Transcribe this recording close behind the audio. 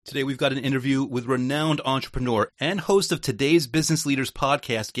Today we've got an interview with renowned entrepreneur and host of today's Business Leaders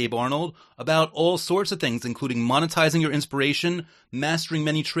podcast, Gabe Arnold, about all sorts of things, including monetizing your inspiration, mastering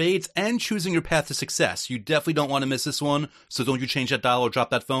many trades, and choosing your path to success. You definitely don't want to miss this one, so don't you change that dial or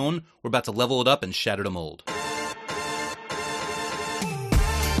drop that phone. We're about to level it up and shatter the mold.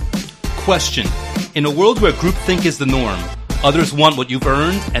 Question. In a world where groupthink is the norm, others want what you've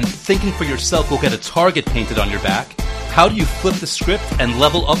earned, and thinking for yourself will get a target painted on your back, how do you flip the script and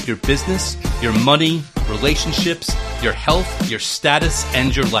level up your business, your money, relationships, your health, your status,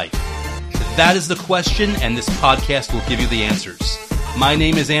 and your life? That is the question, and this podcast will give you the answers. My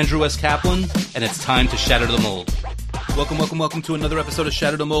name is Andrew S. Kaplan, and it's time to shatter the mold. Welcome to another episode of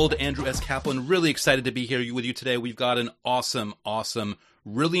Shatter the Mold. Andrew S. Kaplan, really excited to be here with you today. We've got an awesome,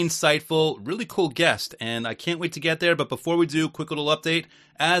 really insightful, really cool guest, and I can't wait to get there. But before we do, quick little update.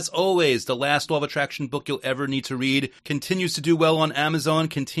 As always, The Last Law of Attraction book you'll ever need to read continues to do well on Amazon,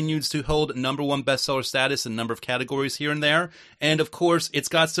 continues to hold #1 bestseller status in a number of categories here and there. And of course, it's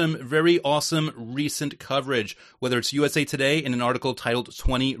got some very awesome recent coverage, whether it's USA Today in an article titled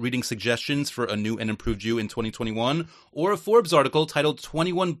 20 Reading Suggestions for a New and Improved You in 2021, or a Forbes article titled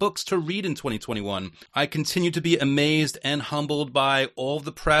 21 Books to Read in 2021. I continue to be amazed and humbled by all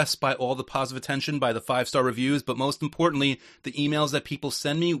the press, by all the positive attention, by the 5-star reviews, but most importantly, the emails that people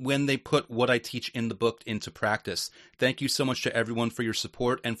send me when they put what I teach in the book into practice. Thank you so much to everyone for your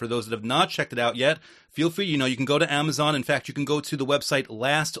support. And for those that have not checked it out yet, feel free, you can go to Amazon. In fact, you can go to the website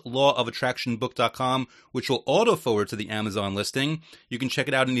lastlawofattractionbook.com, which will auto forward to the Amazon listing. You can check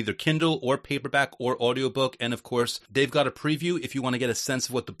it out in either Kindle or paperback or audiobook. And of course, they've got a preview if you want to get a sense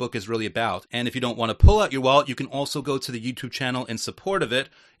of what the book is really about. And if you don't want to pull out your wallet, you can also go to the YouTube channel in support of it.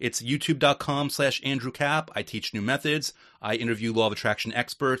 It's youtube.com/Andrew Cap. I teach new methods. I interview law of attraction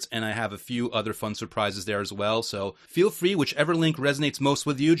experts, and I have a few other fun surprises there as well. So feel free, whichever link resonates most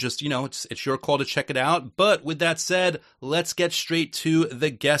with you, just, it's your call to check it out. But with that said, let's get straight to the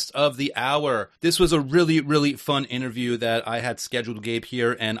guest of the hour. This was a really fun interview that I had scheduled with Gabe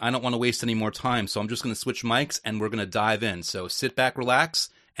here, and I don't want to waste any more time. So I'm just going to switch mics and we're going to dive in. So sit back, relax,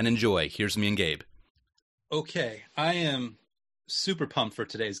 and enjoy. Here's me and Gabe. Okay, I am super pumped for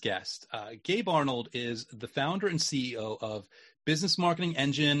today's guest. Gabe Arnold is the founder and CEO of Business Marketing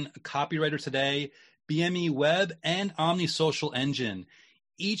Engine, Copywriter Today, BME Web, and Omni Social Engine.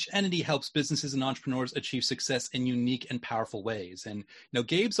 Each entity helps businesses and entrepreneurs achieve success in unique and powerful ways. And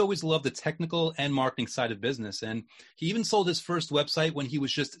Gabe's always loved the technical and marketing side of business. And he even sold his first website when he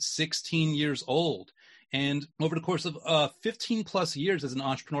was just 16 years old. And over the course of 15 plus years as an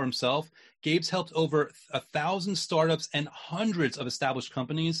entrepreneur himself, Gabe's helped over 1,000 startups and hundreds of established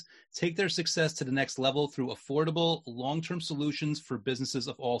companies take their success to the next level through affordable, long-term solutions for businesses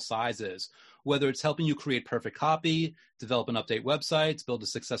of all sizes. Whether it's helping you create perfect copy, develop and update websites, build a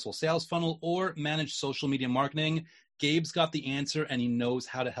successful sales funnel, or manage social media marketing, Gabe's got the answer and he knows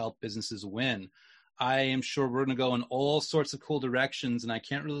how to help businesses win. I am sure we're going to go in all sorts of cool directions, and I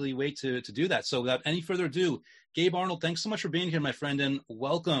can't really wait to do that. So without any further ado, Gabe Arnold, thanks so much for being here, my friend, and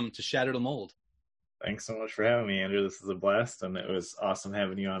welcome to Shatter the Mold. Thanks so much for having me, Andrew. This is a blast, and it was awesome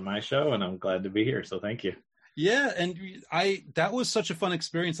having you on my show, and I'm glad to be here, so thank you. Yeah, and that was such a fun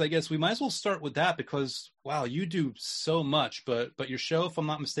experience. I guess we might as well start with that because, wow, you do so much, but your show, if I'm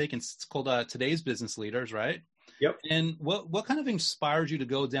not mistaken, it's called Today's Business Leaders, right? Yep. And what kind of inspired you to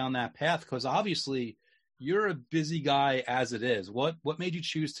go down that path? Because obviously you're a busy guy as it is. What made you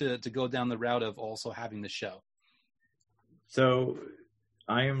choose to go down the route of also having the show? So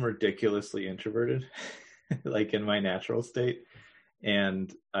I am ridiculously introverted, like in my natural state.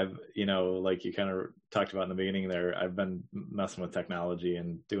 And I've, like you kind of talked about in the beginning there, I've been messing with technology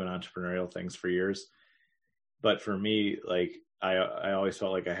and doing entrepreneurial things for years. But for me, like I always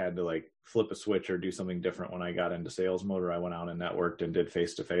felt like I had to like flip a switch or do something different when I got into sales mode, or I went out and networked and did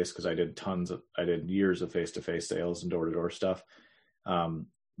face-to-face, because I did years of face-to-face sales and door-to-door stuff.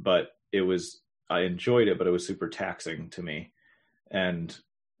 But I enjoyed it, but it was super taxing to me. And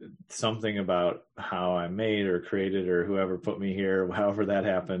something about how I'm made or created or whoever put me here, however that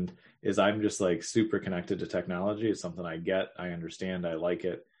happened, is I'm just like super connected to technology. It's something I get, I understand, I like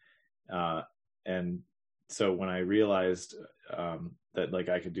it. And so when I realized that like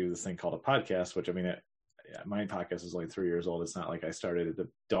I could do this thing called a podcast, which my podcast is only 3 years old. It's not like I started at the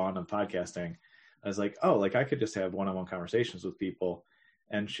dawn of podcasting. I was like, oh, like I could just have one-on-one conversations with people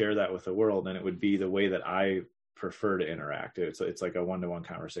and share that with the world. And it would be the way that I prefer to interact. It's like a one-to-one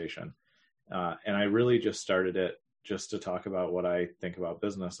conversation. And I really just started it just to talk about what I think about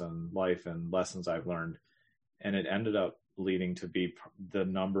business and life and lessons I've learned. And it ended up leading to be the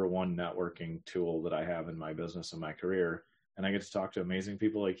number one networking tool that I have in my business and my career. and I get to talk to amazing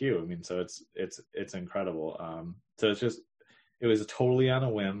people like you. I mean, so it's incredible. So it was totally on a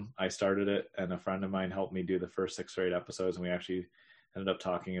whim. I started it, and a friend of mine helped me do the first 6 or 8 episodes, and we actually ended up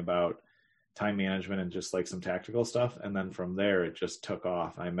talking about time management and just like some tactical stuff. And then from there, it just took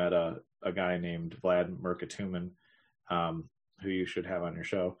off. I met a guy named Vlad Merkatuman, who you should have on your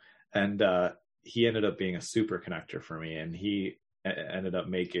show. And he ended up being a super connector for me. And he ended up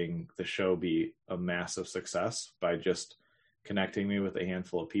making the show be a massive success by just connecting me with a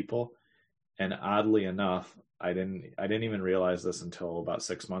handful of people. And oddly enough, I didn't even realize this until about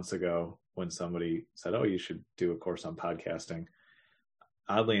 6 months ago when somebody said, "Oh, you should do a course on podcasting."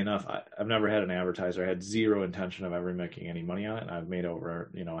 Oddly enough, I've never had an advertiser. I had zero intention of ever making any money on it. And I've made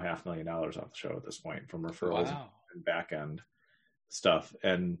over, $500,000 off the show at this point from referrals and back end stuff.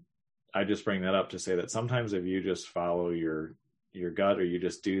 And I just bring that up to say that sometimes if you just follow your gut, or you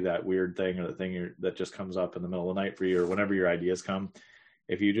just do that weird thing, or the thing that just comes up in the middle of the night for you, or whenever your ideas come,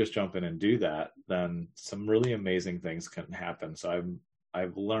 if you just jump in and do that, then some really amazing things can happen. So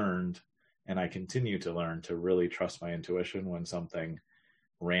I've learned, and I continue to learn, to really trust my intuition when something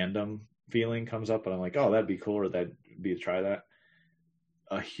random feeling comes up and I'm like, oh, that'd be cool, or that'd be try that.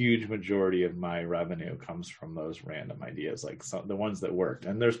 A huge majority of my revenue comes from those random ideas, like the ones that worked.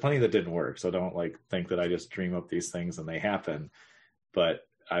 And there's plenty that didn't work. So don't think that I just dream up these things and they happen. But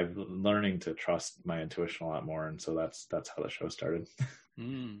I'm learning to trust my intuition a lot more. And so that's how the show started.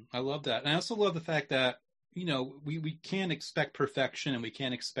 I love that. And I also love the fact that, we can't expect perfection, and we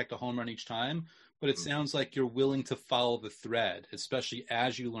can't expect a home run each time, but it sounds like you're willing to follow the thread, especially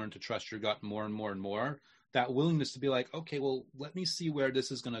as you learn to trust your gut more and more and more. That willingness to be like, okay, well, let me see where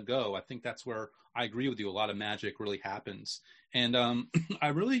this is going to go. I think that's where I agree with you. A lot of magic really happens. And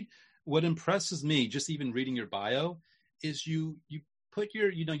what impresses me, just even reading your bio, is you put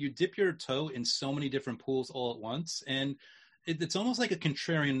you dip your toe in so many different pools all at once. And it's almost like a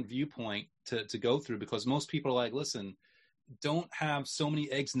contrarian viewpoint to go through, because most people are like, listen, don't have so many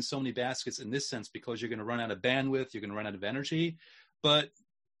eggs in so many baskets in this sense, because you're going to run out of bandwidth, you're going to run out of energy. But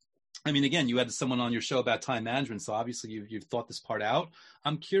I mean, again, you had someone on your show about time management, so obviously you've thought this part out.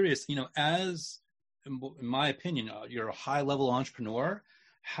 I'm curious, as in my opinion, you're a high-level entrepreneur.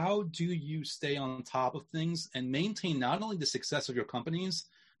 How do you stay on top of things and maintain not only the success of your companies,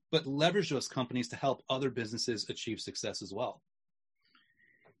 but leverage those companies to help other businesses achieve success as well?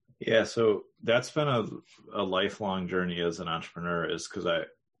 Yeah, so that's been a lifelong journey as an entrepreneur, is because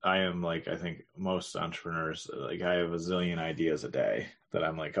I am like, I think most entrepreneurs, like I have a zillion ideas a day that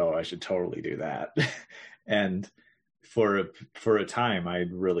I'm like, oh, I should totally do that. And for a time, I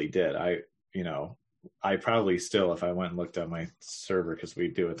really did. I probably still, if I went and looked at my server, because we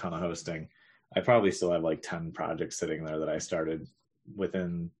do a ton of hosting, I probably still have like 10 projects sitting there that I started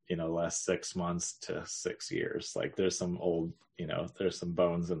within, the last 6 months to 6 years. Like there's some old, there's some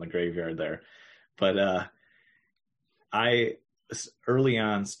bones in the graveyard there. But I early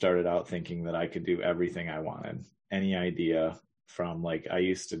on started out thinking that I could do everything I wanted, any idea, from like, I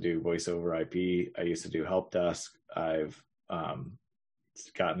used to do voice over IP. I used to do help desk. I've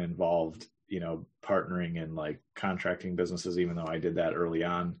gotten involved, partnering in like contracting businesses, even though I did that early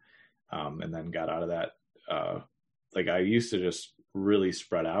on, and then got out of that. Like I used to just really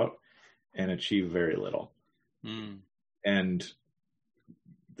spread out and achieve very little. And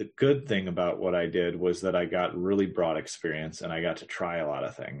the good thing about what I did was that I got really broad experience and I got to try a lot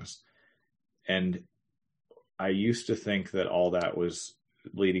of things. And I used to think that all that was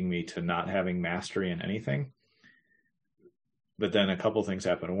leading me to not having mastery in anything. But then a couple things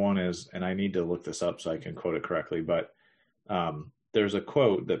happened. One is, and I need to look this up so I can quote it correctly, but there's a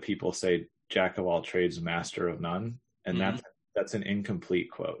quote that people say, "Jack of all trades, master of none." And that's an incomplete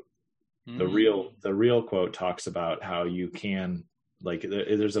quote. The real quote talks about how you can, like,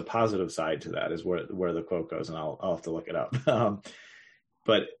 there's a positive side to that, is where the quote goes, and I'll have to look it up.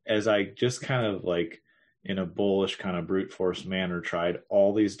 But as I just kind of like in a bullish kind of brute force manner tried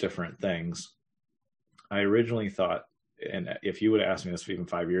all these different things, I originally thought, and if you would have asked me this even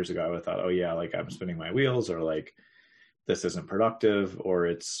 5 years ago, I would have thought, oh yeah, like I'm spinning my wheels, or like this isn't productive, or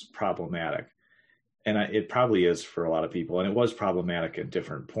it's problematic. And it probably is for a lot of people, and it was problematic at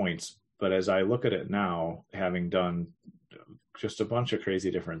different points. But as I look at it now, having done just a bunch of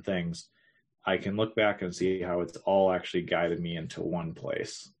crazy different things, I can look back and see how it's all actually guided me into one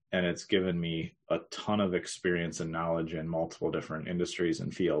place. And it's given me a ton of experience and knowledge in multiple different industries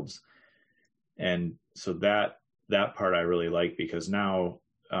and fields. And so that part I really like, because now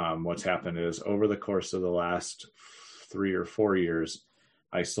what's happened is, over the course of the last 3 or 4 years,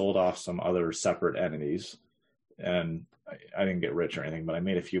 I sold off some other separate entities, and I didn't get rich or anything, but I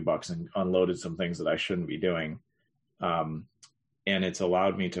made a few bucks and unloaded some things that I shouldn't be doing. And it's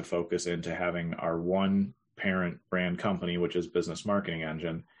allowed me to focus into having our one parent brand company, which is Business Marketing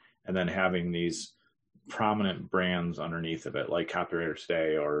Engine, and then having these prominent brands underneath of it, like Copywriter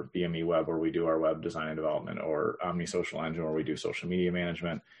Today or BME Web, where we do our web design and development, or Omni Social Engine, where we do social media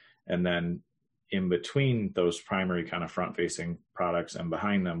management. And then in between those primary kind of front-facing products and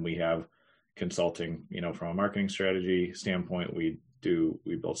behind them, we have consulting, from a marketing strategy standpoint. We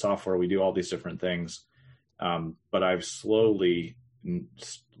build software, we do all these different things. But I've slowly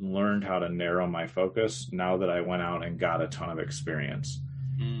learned how to narrow my focus now that I went out and got a ton of experience.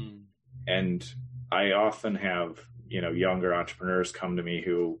 And I often have, younger entrepreneurs come to me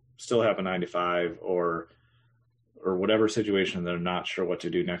who still have a 9-to-5 or whatever situation. They're not sure what to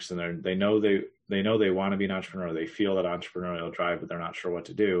do next. And they know they want to be an entrepreneur. They feel that entrepreneurial drive, but they're not sure what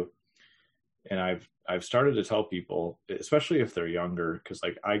to do. And I've started to tell people, especially if they're younger, because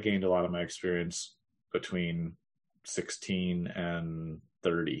like I gained a lot of my experience between 16 and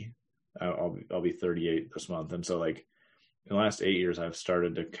 30. I'll be 38 this month. And so like in the last 8 years, I've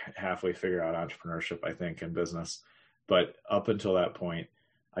started to halfway figure out entrepreneurship, I think, in business. But up until that point,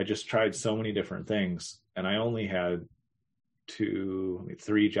 I just tried so many different things. And I only had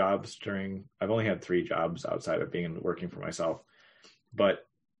three jobs I've only had 3 jobs outside of working for myself. But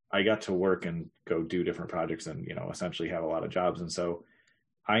I got to work and go do different projects and, essentially have a lot of jobs. And so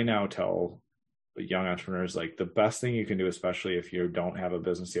I now tell young entrepreneurs, like, the best thing you can do, especially if you don't have a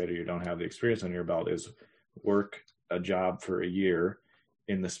business yet or you don't have the experience under your belt, is work a job for a year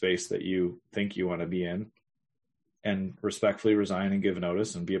in the space that you think you want to be in, and respectfully resign and give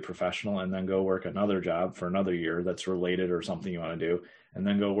notice and be a professional, and then go work another job for another year that's related or something you want to do, and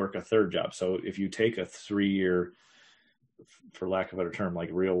then go work a third job. So if you take a 3-year, for lack of a better term, like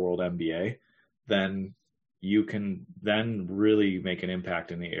real world MBA, then you can then really make an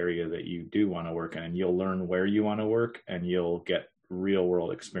impact in the area that you do want to work in, and you'll learn where you want to work, and you'll get real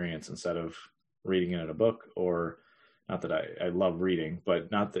world experience instead of reading it in a book. Or not that I love reading,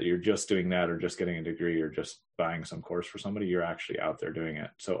 but not that you're just doing that or just getting a degree or just buying some course for somebody. You're actually out there doing it.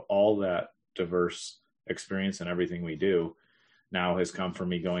 So all that diverse experience and everything we do now has come from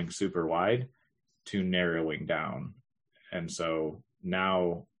me going super wide to narrowing down. And so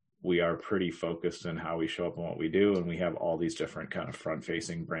now we are pretty focused in how we show up and what we do. And we have all these different kind of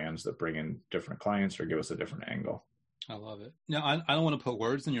front-facing brands that bring in different clients or give us a different angle. I love it. Now, I don't want to put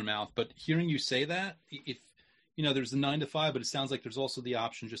words in your mouth, but hearing you say that, if, there's the 9-to-5, but it sounds like there's also the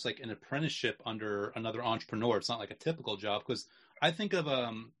option, just like an apprenticeship under another entrepreneur. It's not like a typical job. Because I think of,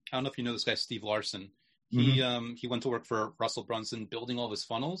 I don't know if you know this guy, Steve Larson. He went to work for Russell Brunson, building all of his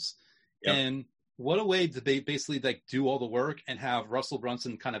funnels. Yep. And what a way to basically like do all the work and have Russell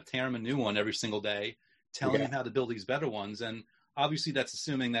Brunson kind of tear him a new one every single day, telling him how to build these better ones. And obviously that's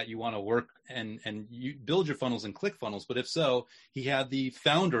assuming that you want to work and you build your funnels and ClickFunnels. But if so, he had the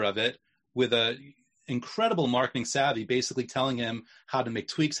founder of it with a incredible marketing savvy, basically telling him how to make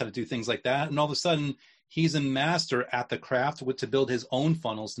tweaks, how to do things like that. And all of a sudden he's a master at the craft to build his own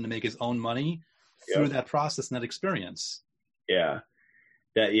funnels and to make his own money through that process and that experience. Yeah.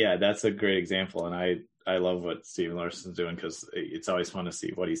 That's a great example. And I love what Stephen Larson's doing, because it's always fun to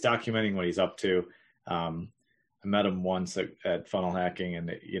see what he's documenting, what he's up to. I met him once at Funnel Hacking,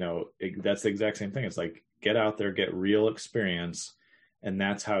 and that's the exact same thing. It's like, get out there, get real experience. And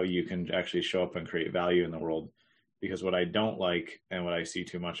that's how you can actually show up and create value in the world. Because what I don't like, and what I see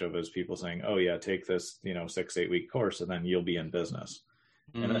too much of, is people saying, oh yeah, take this, 6-8 week course and then you'll be in business.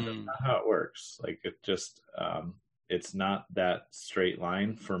 And that's not how it works. Like, it just, it's not that straight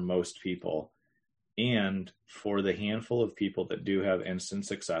line for most people. And for the handful of people that do have instant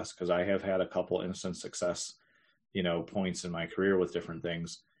success, because I have had a couple instant success, points in my career with different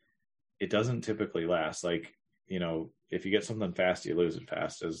things, it doesn't typically last. Like, if you get something fast, you lose it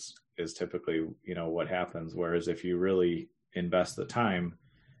fast is typically, what happens. Whereas if you really invest the time,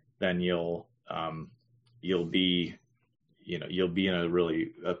 then you'll be in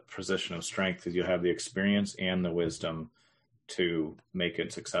a position of strength, because you'll have the experience and the wisdom to make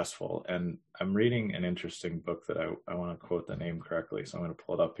it successful. And I'm reading an interesting book that I want to quote the name correctly, so I'm going to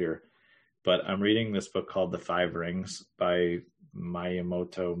pull it up here. But I'm reading this book called The 5 Rings by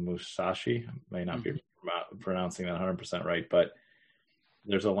Miyamoto Musashi. I may not be pronouncing that 100% right, but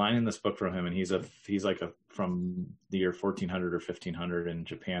there's a line in this book from him, and he's from the year 1400 or 1500 in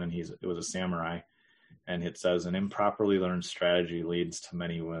Japan, and it was a samurai. And it says, an improperly learned strategy leads to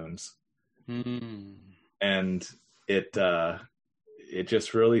many wounds. And it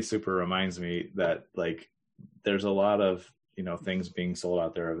just really super reminds me that, like, there's a lot of, things being sold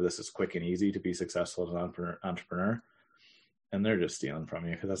out there of this is quick and easy to be successful as an entrepreneur. and they're just stealing from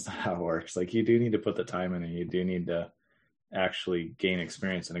you, because that's not how it works. Like, you do need to put the time in, and you do need to actually gain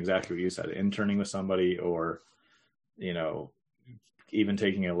experience. And exactly what you said, interning with somebody, or, you know, even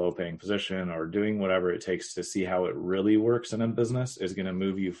taking a low paying position, or doing whatever it takes to see how it really works in a business, is going to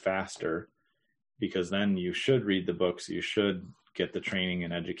move you faster, because then you should read the books, you should get the training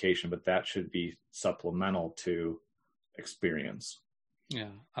and education, but that should be supplemental to experience.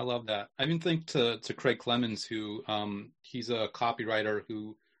 Yeah, I love that. I even think to Craig Clemens, who he's a copywriter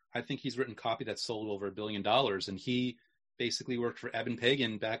who I think he's written copy that sold over $1 billion, and he basically worked for Eben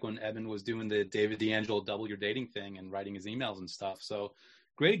Pagan back when Eben was doing the David D'Angelo double your dating thing and writing his emails and stuff. So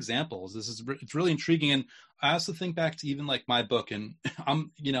great examples. It's really intriguing. And I also think back to even like my book, and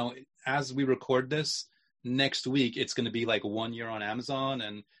I'm, you know, as we record this next week, it's going to be like 1 year on Amazon,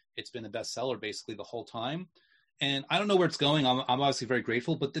 and it's been a bestseller basically the whole time. And I don't know where it's going. I'm obviously very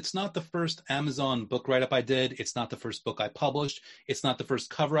grateful, but it's not the first Amazon book write-up I did. It's not the first book I published. It's not the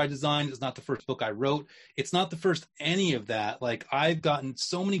first cover I designed. It's not the first book I wrote. It's not the first any of that. Like, I've gotten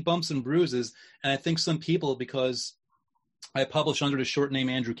so many bumps and bruises, and I think some people, because I publish under the short name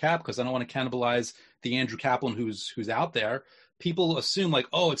Andrew Cap, because I don't want to cannibalize the Andrew Kaplan who's out there, people assume like,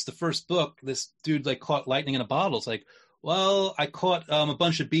 oh, it's the first book. This dude like caught lightning in a bottle. It's like, well, I caught a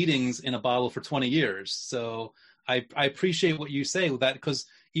bunch of beatings in a bottle for 20 years. So I appreciate what you say with that, because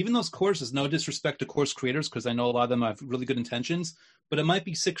even those courses, no disrespect to course creators, because I know a lot of them have really good intentions, but it might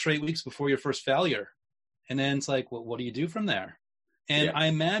be 6 or 8 weeks before your first failure. And then it's like, well, what do you do from there? And yeah. I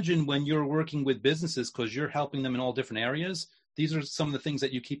imagine when you're working with businesses, because you're helping them in all different areas, these are some of the things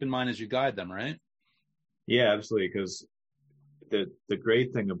that you keep in mind as you guide them, right? Yeah, absolutely. Because the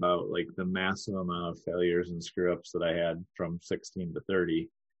great thing about like the massive amount of failures and screw ups that I had from 16 to 30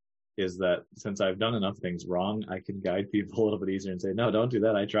 is that since I've done enough things wrong, I can guide people a little bit easier and say, no, don't do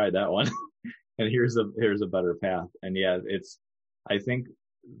that. I tried that one. And here's a better path. And yeah, I think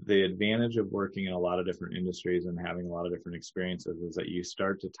the advantage of working in a lot of different industries and having a lot of different experiences is that you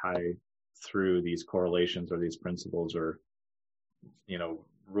start to tie through these correlations or these principles or, you know,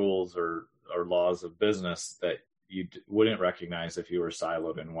 rules or laws of business that you wouldn't recognize if you were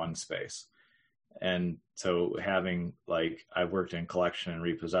siloed in one space. And so having, like, I've worked in collection and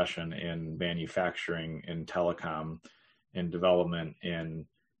repossession, in manufacturing, in telecom, in development, in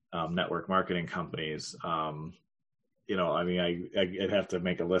network marketing companies. You know, I mean, I'd have to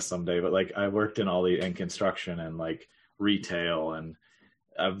make a list someday, but like I worked in construction and like retail, and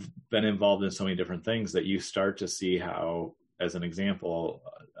I've been involved in so many different things that you start to see how, as an example,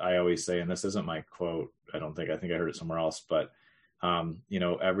 I always say, and this isn't my quote, I think I heard it somewhere else, but you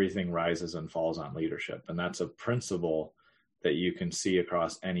know, everything rises and falls on leadership. And that's a principle that you can see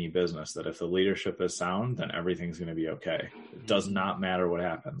across any business, that if the leadership is sound, then everything's going to be okay. It does not matter what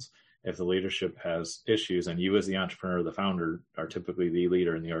happens. If the leadership has issues, and you as the entrepreneur, the founder, are typically the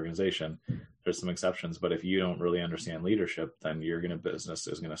leader in the organization, there's some exceptions, but if you don't really understand leadership, then business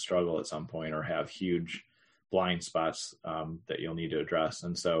is going to struggle at some point or have huge blind spots that you'll need to address.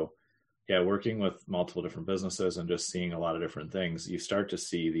 And so, yeah, working with multiple different businesses and just seeing a lot of different things, you start to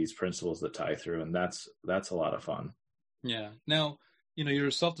see these principles that tie through, and that's a lot of fun. Yeah. Now, you know, you're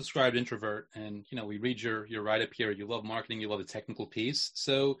a self-described introvert, and, you know, we read your write-up here. You love marketing. You love the technical piece.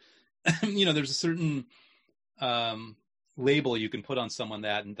 So, you know, there's a certain label you can put on someone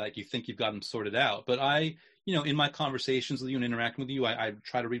that, and like you think you've got them sorted out. But you know, in my conversations with you and interacting with you, I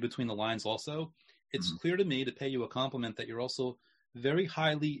try to read between the lines also. It's clear to me, to pay you a compliment, that you're also very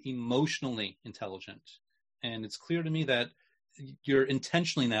highly emotionally intelligent. And it's clear to me that you're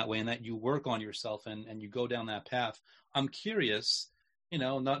intentionally that way, and that you work on yourself and you go down that path. I'm curious, you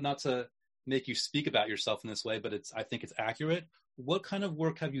know, not to make you speak about yourself in this way, but I think it's accurate. What kind of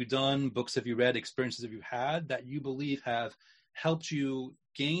work have you done? Books have you read? Experiences have you had that you believe have helped you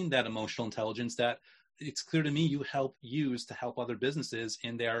gain that emotional intelligence that it's clear to me you help use to help other businesses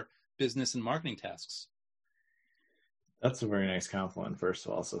in their business and marketing tasks? That's a very nice compliment, first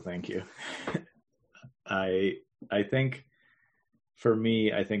of all, so thank you. I think for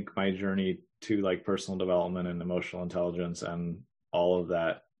me, I think my journey to like personal development and emotional intelligence and all of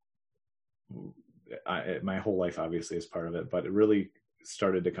that, my whole life obviously is part of it, but it really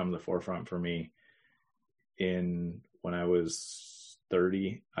started to come to the forefront for me when I was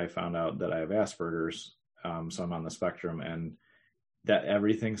 30. I found out that I have Asperger's, so I'm on the spectrum, and that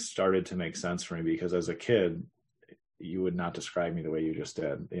everything started to make sense for me, because as a kid, you would not describe me the way you just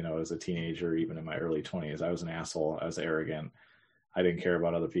did. You know, as a teenager, even in my early 20s, I was an asshole. I was arrogant. I didn't care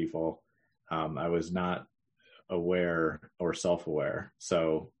about other people. I was not aware or self-aware.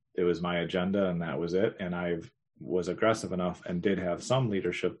 So it was my agenda, and that was it. And I was aggressive enough and did have some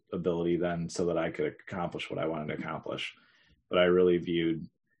leadership ability then, so that I could accomplish what I wanted to accomplish. but I really viewed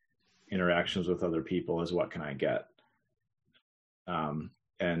interactions with other people as what can I get.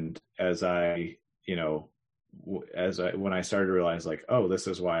 And as I, when I started to realize like, oh, this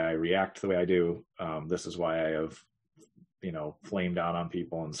is why I react the way I do. This is why I have, flamed out on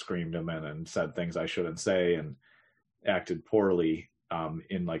people and screamed them in and said things I shouldn't say and acted poorly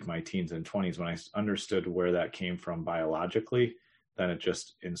in like my teens and 20s. When I understood where that came from biologically, then it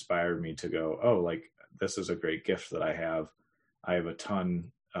just inspired me to go, oh, like this is a great gift that I have. I have a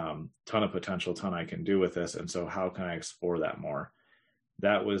ton of potential, ton I can do with this. And so how can I explore that more?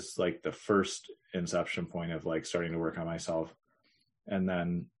 That was like the first inception point of like starting to work on myself. And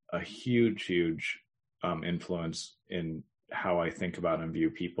then a huge influence in how I think about and view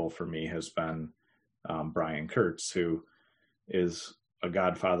people for me has been Brian Kurtz, who is a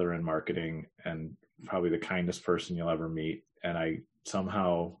godfather in marketing and probably the kindest person you'll ever meet. And I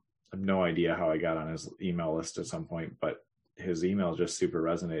somehow have no idea how I got on his email list at some point, but his email just super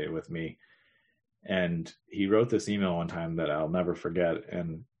resonated with me. And he wrote this email one time that I'll never forget.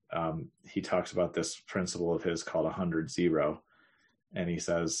 And he talks about this principle of his called 100-0. And he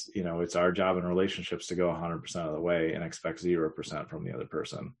says, it's our job in relationships to go 100% of the way and expect 0% from the other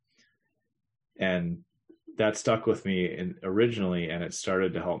person. And that stuck with me originally, and it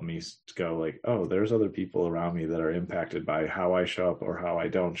started to help me go like, oh, there's other people around me that are impacted by how I show up or how I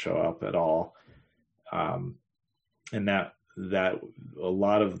don't show up at all. And that a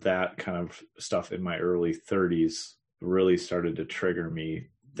lot of that kind of stuff in my early 30s really started to trigger me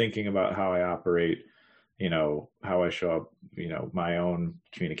thinking about how I operate, how I show up, my own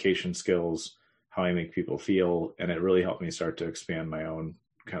communication skills, how I make people feel. And it really helped me start to expand my own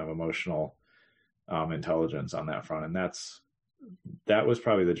kind of emotional intelligence on that front. And that was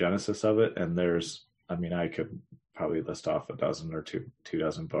probably the genesis of it. And I could probably list off a dozen or two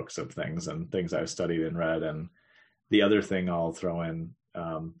dozen books of things and things I've studied and read. And the other thing I'll throw in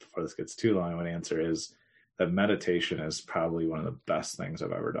before this gets too long of an answer is that meditation is probably one of the best things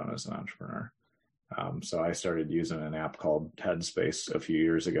I've ever done as an entrepreneur. So I started using an app called Headspace a few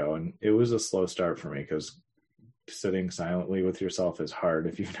years ago, and it was a slow start for me because sitting silently with yourself is hard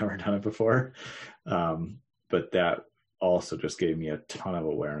if you've never done it before. But that also just gave me a ton of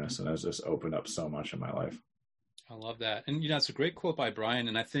awareness and has just opened up so much in my life. I love that. And, it's a great quote by Brian.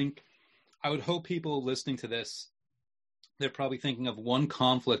 And I think I would hope people listening to this, they're probably thinking of one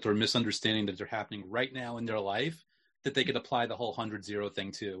conflict or misunderstanding that they're happening right now in their life that they could apply the whole 100-0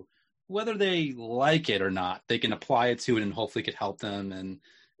 thing to. Whether they like it or not, they can apply it to it and hopefully it could help them. And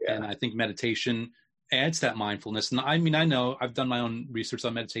I think meditation adds that mindfulness. And I know I've done my own research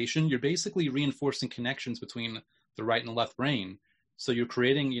on meditation. You're basically reinforcing connections between the right and the left brain. So you're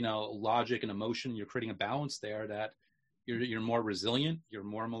creating, logic and emotion. You're creating a balance there that you're more resilient. You're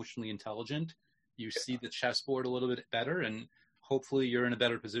more emotionally intelligent. You see the chessboard a little bit better, and hopefully you're in a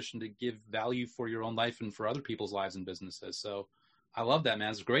better position to give value for your own life and for other people's lives and businesses. So I love that,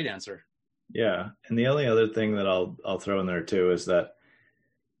 man. It's a great answer. Yeah. And the only other thing that I'll throw in there too is that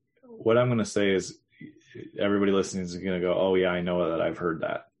what I'm going to say is everybody listening is going to go, oh yeah, I know that, I've heard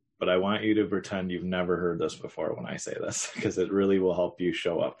that. But I want you to pretend you've never heard this before when I say this, because it really will help you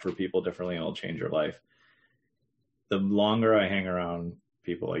show up for people differently and it'll change your life. The longer I hang around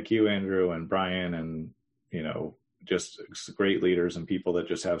people like you, Andrew, and Brian, and, just great leaders and people that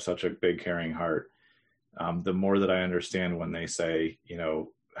just have such a big caring heart, the more that I understand when they say,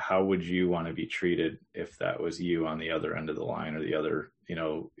 how would you want to be treated if that was you on the other end of the line or the other,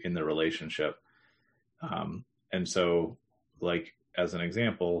 in the relationship. And so like, as an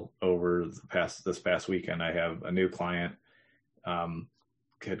example, over this past weekend, I have a new client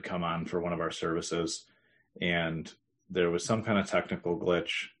had come on for one of our services, and there was some kind of technical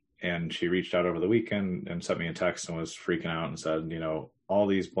glitch, and she reached out over the weekend and sent me a text and was freaking out and said, all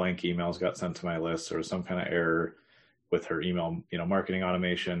these blank emails got sent to my list. There was some kind of error with her email, marketing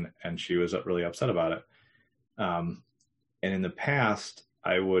automation, and she was really upset about it. And in the past,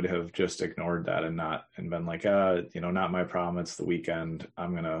 I would have just ignored that and been like, not my problem. It's the weekend.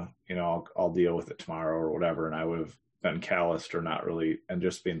 I'm going to, I'll deal with it tomorrow or whatever. And I would have been calloused or not really, and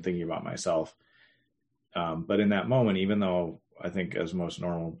just been thinking about myself. But in that moment, even though I think as most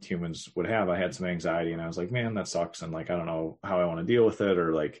normal humans would have, I had some anxiety and I was like, man, that sucks. And like, I don't know how I want to deal with it,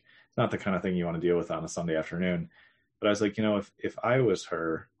 or like, it's not the kind of thing you want to deal with on a Sunday afternoon. But I was like, if I was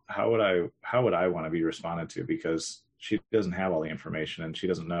her, how would I want to be responded to? Because she doesn't have all the information and she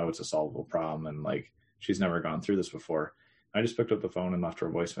doesn't know it's a solvable problem. And like, she's never gone through this before. I just picked up the phone and left her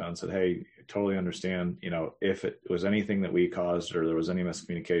a voicemail and said, hey, totally understand. If it was anything that we caused or there was any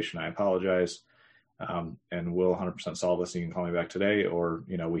miscommunication, I apologize. And we'll 100% solve this. You can call me back today, or,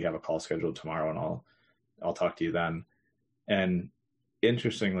 we have a call scheduled tomorrow and I'll talk to you then. And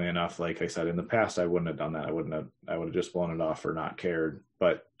interestingly enough, like I said, in the past, I wouldn't have done that. I would have just blown it off or not cared.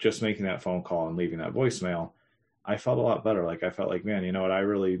 But just making that phone call and leaving that voicemail, I felt a lot better. Like I felt like, man, you know what? I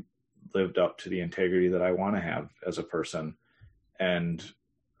really lived up to the integrity that I want to have as a person. And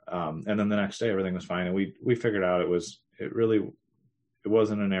then the next day, everything was fine. And we figured out it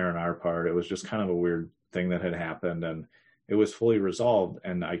wasn't an error on our part. It was just kind of a weird thing that had happened, and it was fully resolved.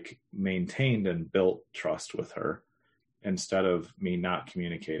 And I maintained and built trust with her instead of me not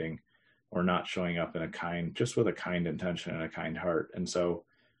communicating or not showing up just with a kind intention and a kind heart. And so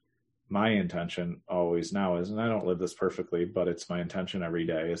my intention always now is, and I don't live this perfectly, but it's my intention every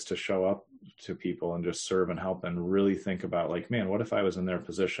day, is to show up to people and just serve and help and really think about, like, man, what if I was in their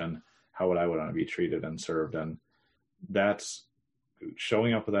position? How would I want to be treated and served? And that's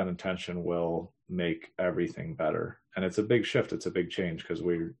showing up with that intention will make everything better. And it's a big shift. It's a big change because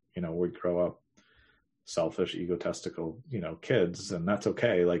we grow up selfish, egotistical, kids, and that's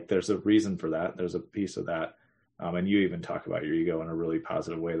okay. Like there's a reason for that. There's a piece of that. And you even talk about your ego in a really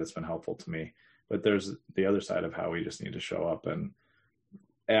positive way that's been helpful to me. But there's the other side of how we just need to show up and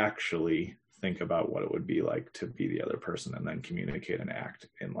actually think about what it would be like to be the other person and then communicate and act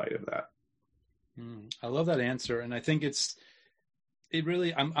in light of that. I love that answer. And I think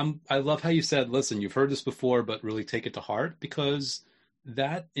I love how you said, listen, you've heard this before, but really take it to heart, because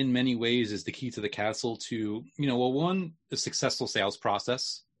that in many ways is the key to the castle to, one, a successful sales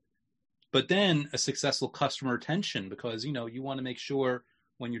process, but then a successful customer retention, because, you want to make sure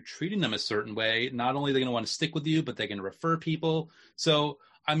when you're treating them a certain way, not only are they going to want to stick with you, but they're going to refer people. So,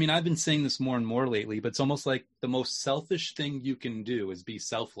 I've been saying this more and more lately, but it's almost like the most selfish thing you can do is be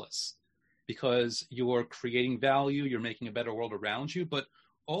selfless, because you're creating value, you're making a better world around you. But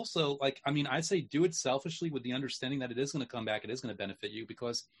also, I say do it selfishly with the understanding that it is going to come back, it is going to benefit you,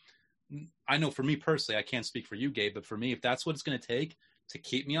 because I know for me personally, I can't speak for you, Gabe, but for me, if that's what it's going to take to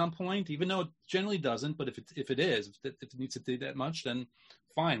keep me on point, even though it generally doesn't, but if it needs to do that much, then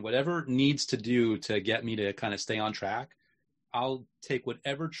fine, whatever it needs to do to get me to kind of stay on track, I'll take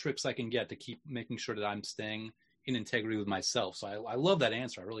whatever tricks I can get to keep making sure that I'm staying in integrity with myself. So I love that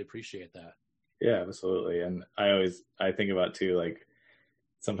answer. I really appreciate that. Yeah, absolutely. And I think about too, like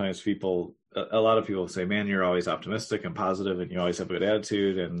sometimes a lot of people say, man, you're always optimistic and positive and you always have a good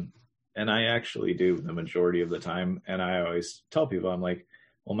attitude. And I actually do the majority of the time. And I always tell people, I'm like,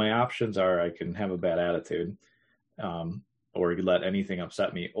 well, my options are I can have a bad attitude, or let anything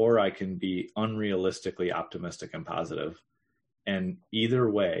upset me, or I can be unrealistically optimistic and positive. And either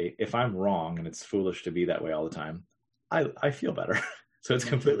way, if I'm wrong and it's foolish to be that way all the time, I feel better. So it's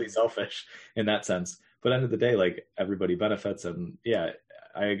completely selfish in that sense. But end of the day, like everybody benefits. And yeah,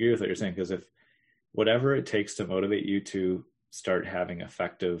 I agree with what you're saying, because if whatever it takes to motivate you to start having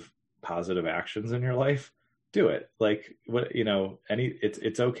effective, positive actions in your life, do it. Like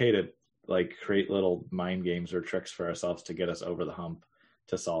it's okay to like create little mind games or tricks for ourselves to get us over the hump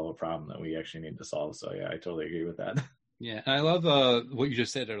to solve a problem that we actually need to solve. So yeah, I totally agree with that. Yeah, and I love what you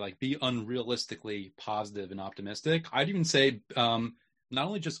just said there, like be unrealistically positive and optimistic. I'd even say not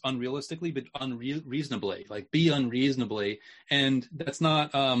only just unrealistically, but unreasonably, like be unreasonably. And that's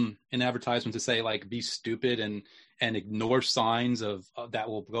not an advertisement to say like be stupid and ignore signs of that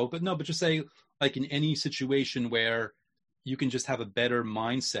will go. But no, but just say like in any situation where you can just have a better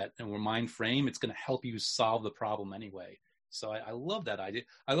mindset and mind frame, it's going to help you solve the problem anyway. So I love that idea.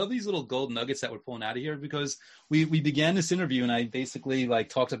 I love these little gold nuggets that we're pulling out of here, because we began this interview and I basically like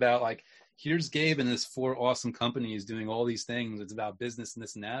talked about like, here's Gabe and his 4 awesome companies doing all these things. It's about business and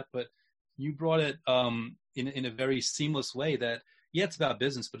this and that, but you brought it in a very seamless way that, yeah, it's about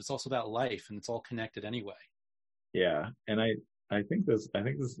business, but it's also about life and it's all connected anyway. Yeah. And I think this,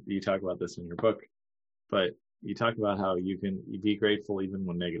 you talk about this in your book, but you talk about how you can be grateful even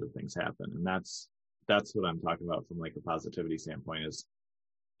when negative things happen. And that's what I'm talking about from like a positivity standpoint. Is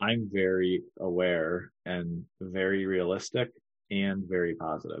I'm very aware and very realistic and very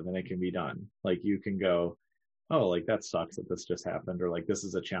positive, and it can be done. Like you can go, oh, like that sucks that this just happened, or like this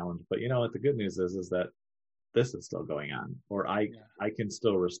is a challenge, but you know what the good news is that this is still going on, or I can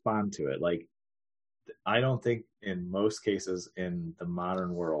still respond to it. Like I don't think in most cases in the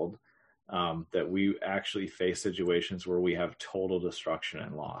modern world that we actually face situations where we have total destruction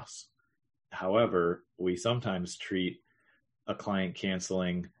and loss. However, we sometimes treat a client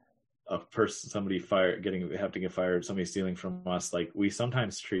canceling, a person, somebody have to get fired, somebody stealing from us. Like we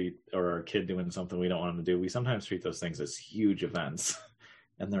sometimes treat, or our kid doing something we don't want them to do. We sometimes treat those things as huge events,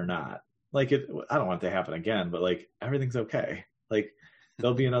 and they're not. Like I don't want it to happen again, but like everything's okay. Like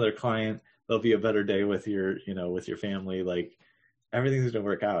there'll be another client. There'll be a better day with your family. Like everything's going to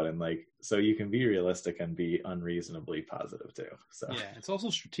work out. And like, so you can be realistic and be unreasonably positive too. So Yeah, it's also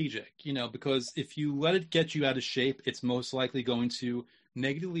strategic, because if you let it get you out of shape, it's most likely going to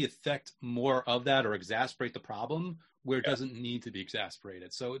negatively affect more of that or exacerbate the problem where it yeah, doesn't need to be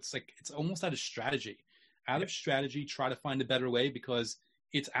exacerbated. So it's like it's almost out of strategy. Out of strategy, try to find a better way because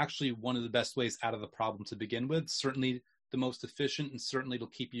it's actually one of the best ways out of the problem to begin with. Certainly the most efficient, and certainly it'll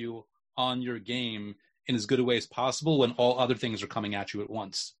keep you on your game in as good a way as possible when all other things are coming at you at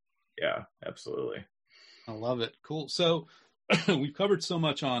once. yeah, absolutely. I love it. Cool. So we've covered so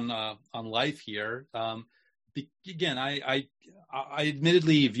much on life here. Again, I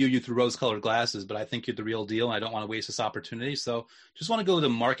admittedly view you through rose-colored glasses, but I think you're the real deal. And I don't want to waste this opportunity. So just want to go to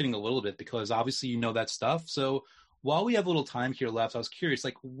marketing a little bit because obviously you know that stuff. So while we have a little time here left, I was curious,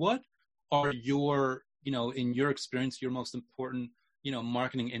 like, what are your, in your experience, your most important,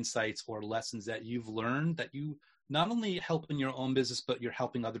 marketing insights or lessons that you've learned that you not only help in your own business, but you're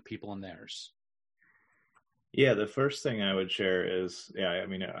helping other people in theirs? Yeah, the first thing I would share is, yeah, I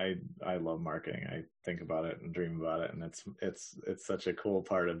mean, I love marketing. I think about it and dream about it, and it's such a cool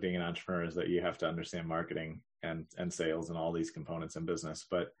part of being an entrepreneur is that you have to understand marketing and sales and all these components in business.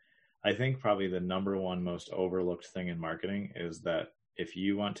 But I think probably the number one most overlooked thing in marketing is that if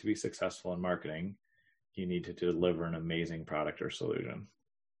you want to be successful in marketing, you need to deliver an amazing product or solution.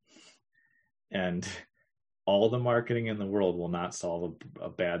 And all the marketing in the world will not solve a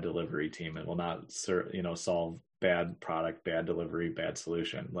bad delivery team. It will not, solve bad product, bad delivery, bad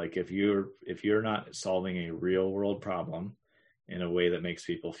solution. Like if you're not solving a real world problem in a way that makes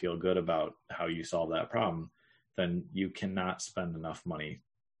people feel good about how you solve that problem, then you cannot spend enough money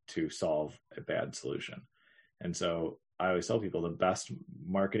to solve a bad solution. And so I always tell people the best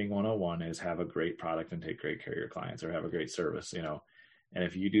marketing 101 is have a great product and take great care of your clients, or have a great service, and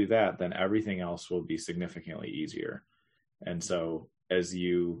if you do that, then everything else will be significantly easier. And so as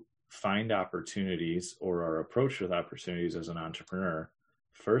you find opportunities or are approached with opportunities as an entrepreneur,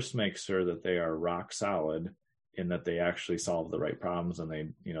 first make sure that they are rock solid in that they actually solve the right problems and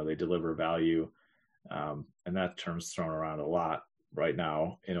they deliver value. And that term's thrown around a lot right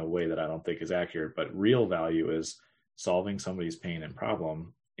now in a way that I don't think is accurate, but real value is solving somebody's pain and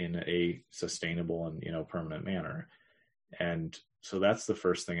problem in a sustainable and, permanent manner. And so that's the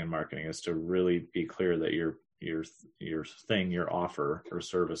first thing in marketing, is to really be clear that your thing, your offer or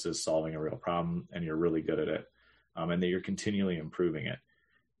service is solving a real problem and you're really good at it, and that you're continually improving it.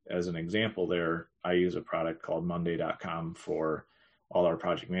 As an example there, I use a product called Monday.com for all our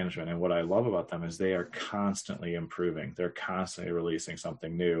project management. And what I love about them is they are constantly improving. They're constantly releasing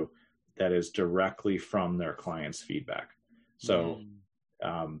something new that is directly from their clients' feedback. So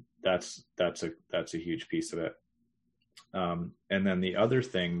that's a huge piece of it. And then the other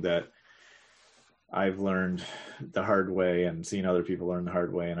thing that I've learned the hard way and seen other people learn the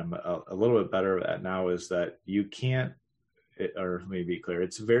hard way, and I'm a little bit better at now, is that you can't, or let me be clear,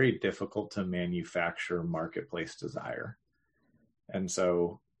 it's very difficult to manufacture marketplace desire. And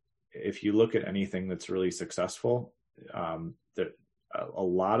so if you look at anything that's really successful, that a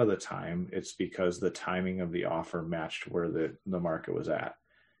lot of the time it's because the timing of the offer matched where the market was at.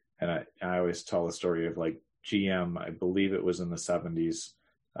 And I always tell the story of like GM, I believe it was in the 70s,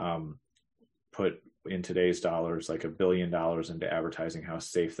 put in today's dollars like $1 billion into advertising how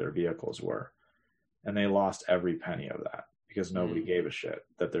safe their vehicles were. And they lost every penny of that because nobody gave a shit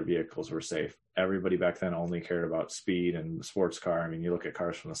that their vehicles were safe. Everybody back then only cared about speed and the sports car. I mean, you look at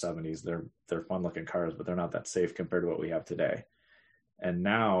cars from the 70s, they're fun looking cars, but they're not that safe compared to what we have today. And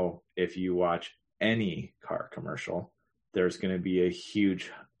now if you watch any car commercial, there's going to be a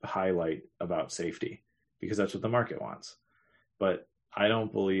huge highlight about safety, because that's what the market wants. But I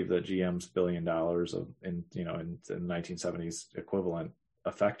don't believe that GM's $1 billion in the 1970s equivalent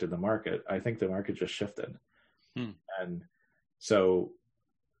affected the market. I think the market just shifted. And so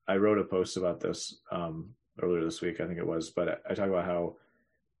I wrote a post about this earlier this week, I think it was, but I talk about how,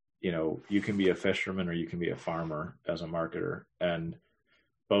 you can be a fisherman or you can be a farmer as a marketer, and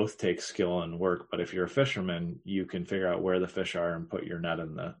both take skill and work. But if you're a fisherman, you can figure out where the fish are and put your net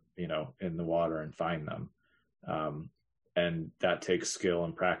in the water and find them. And that takes skill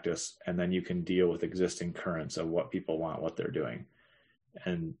and practice. And then you can deal with existing currents of what people want, what they're doing.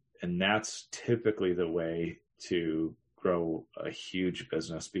 And that's typically the way to grow a huge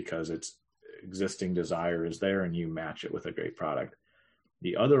business, because its existing desire is there and you match it with a great product.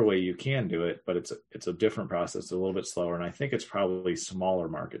 The other way you can do it, but it's a different process, a little bit slower, and I think it's probably smaller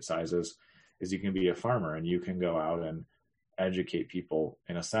market sizes, is you can be a farmer and you can go out and educate people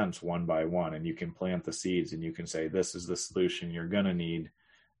in a sense one by one, and you can plant the seeds and you can say, this is the solution you're going to need,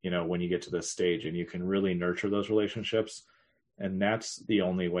 when you get to this stage, and you can really nurture those relationships. And that's the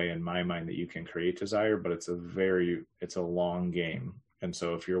only way in my mind that you can create desire, but it's a long game. And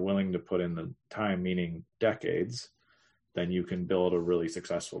so if you're willing to put in the time, meaning decades, then you can build a really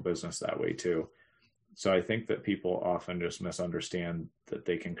successful business that way too. So I think that people often just misunderstand that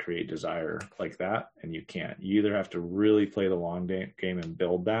they can create desire like that, and you can't. You either have to really play the long game and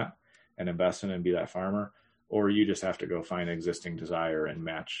build that and invest in it and be that farmer, or you just have to go find existing desire and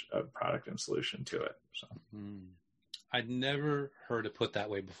match a product and solution to it. So. I'd never heard it put that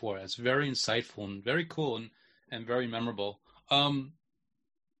way before. That's very insightful and very cool and very memorable.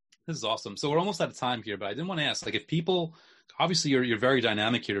 This is awesome. So we're almost out of time here, but I didn't want to ask, like, if people, obviously you're very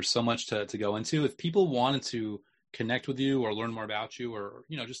dynamic here. There's so much to go into. If people wanted to connect with you or learn more about you, or,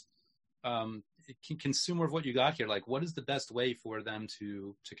 just consume more of what you got here, like, what is the best way for them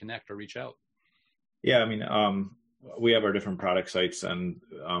to connect or reach out? Yeah, I mean, we have our different product sites, and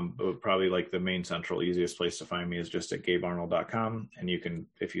probably like the main central easiest place to find me is just at gabearnold.com. And you can,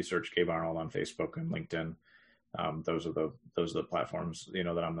 if you search Gabe Arnold on Facebook and LinkedIn, those are the platforms,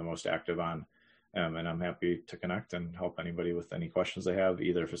 that I'm the most active on. And I'm happy to connect and help anybody with any questions they have,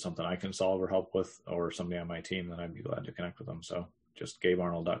 either if it's something I can solve or help with, or somebody on my team, then I'd be glad to connect with them. So just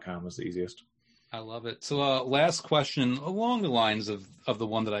gabearnold.com is the easiest. I love it. So last question along the lines of the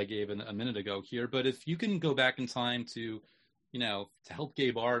one that I gave a minute ago here, but if you can go back in time to help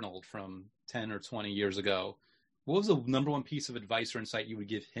Gabe Arnold from 10 or 20 years ago, what was the number one piece of advice or insight you would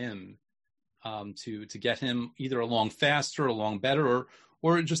give him to get him either along faster, along better,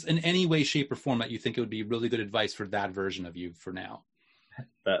 or just in any way, shape, or form that you think it would be really good advice for that version of you for now?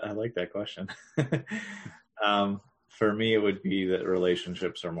 I like that question. For me, it would be that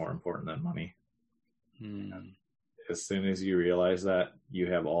relationships are more important than money. As soon as you realize that,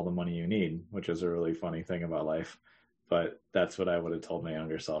 you have all the money you need, which is a really funny thing about life. But that's what I would have told my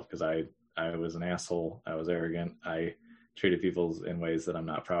younger self, because I was an asshole. I was arrogant. I treated people in ways that I'm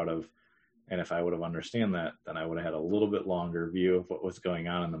not proud of. And if I would have understood that, then I would have had a little bit longer view of what was going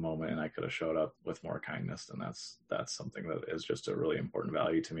on in the moment, and I could have showed up with more kindness. And that's something that is just a really important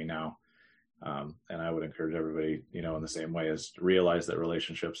value to me now. And I would encourage everybody, in the same way, as realize that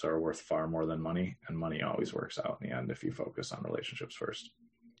relationships are worth far more than money, and money always works out in the end if you focus on relationships first.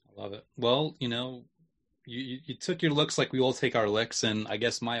 I love it. Well, you took your looks like we all take our licks, and I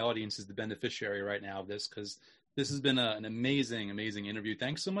guess my audience is the beneficiary right now of this, because this has been an amazing, amazing interview.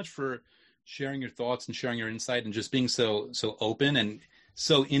 Thanks so much for sharing your thoughts and sharing your insight and just being so open and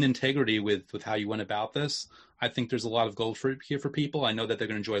so in integrity with how you went about this. I think there's a lot of gold here for people. I know that they're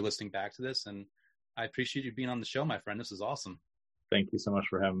going to enjoy listening back to this, and I appreciate you being on the show, my friend. This is awesome. Thank you so much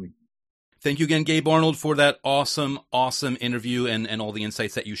for having me. Thank you again, Gabe Arnold, for that awesome interview and all the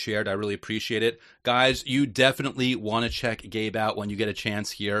insights that you shared. I really appreciate it. Guys, you definitely want to check Gabe out when you get a chance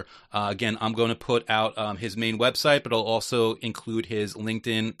here. Again, I'm going to put out his main website, but I'll also include his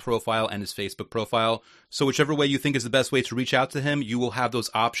LinkedIn profile and his Facebook profile. So whichever way you think is the best way to reach out to him, you will have those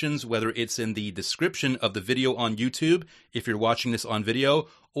options, whether it's in the description of the video on YouTube, if you're watching this on video,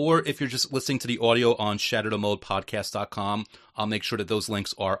 or if you're just listening to the audio on shatterthemoldpodcast.com, I'll make sure that those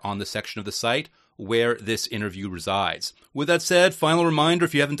links are on the section of the site where this interview resides. With that said, final reminder,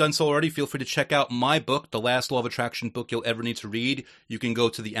 if you haven't done so already, feel free to check out my book, The Last Law of Attraction book you'll ever need to read. You can go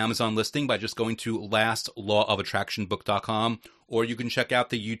to the Amazon listing by just going to lastlawofattractionbook.com, or you can check out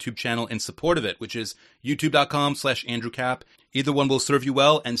the YouTube channel in support of it, which is youtube.com/Andrew Cap. Either one will serve you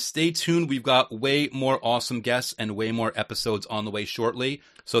well, and stay tuned. We've got way more awesome guests and way more episodes on the way shortly.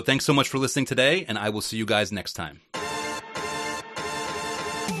 So thanks so much for listening today, and I will see you guys next time.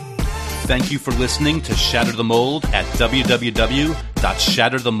 Thank you for listening to Shatter the Mold at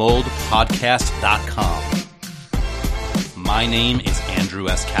www.shatterthemoldpodcast.com. My name is Andrew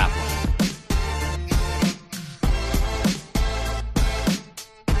S. Kaplan.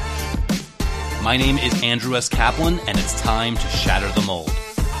 My name is Andrew S. Kaplan, and it's time to shatter the mold.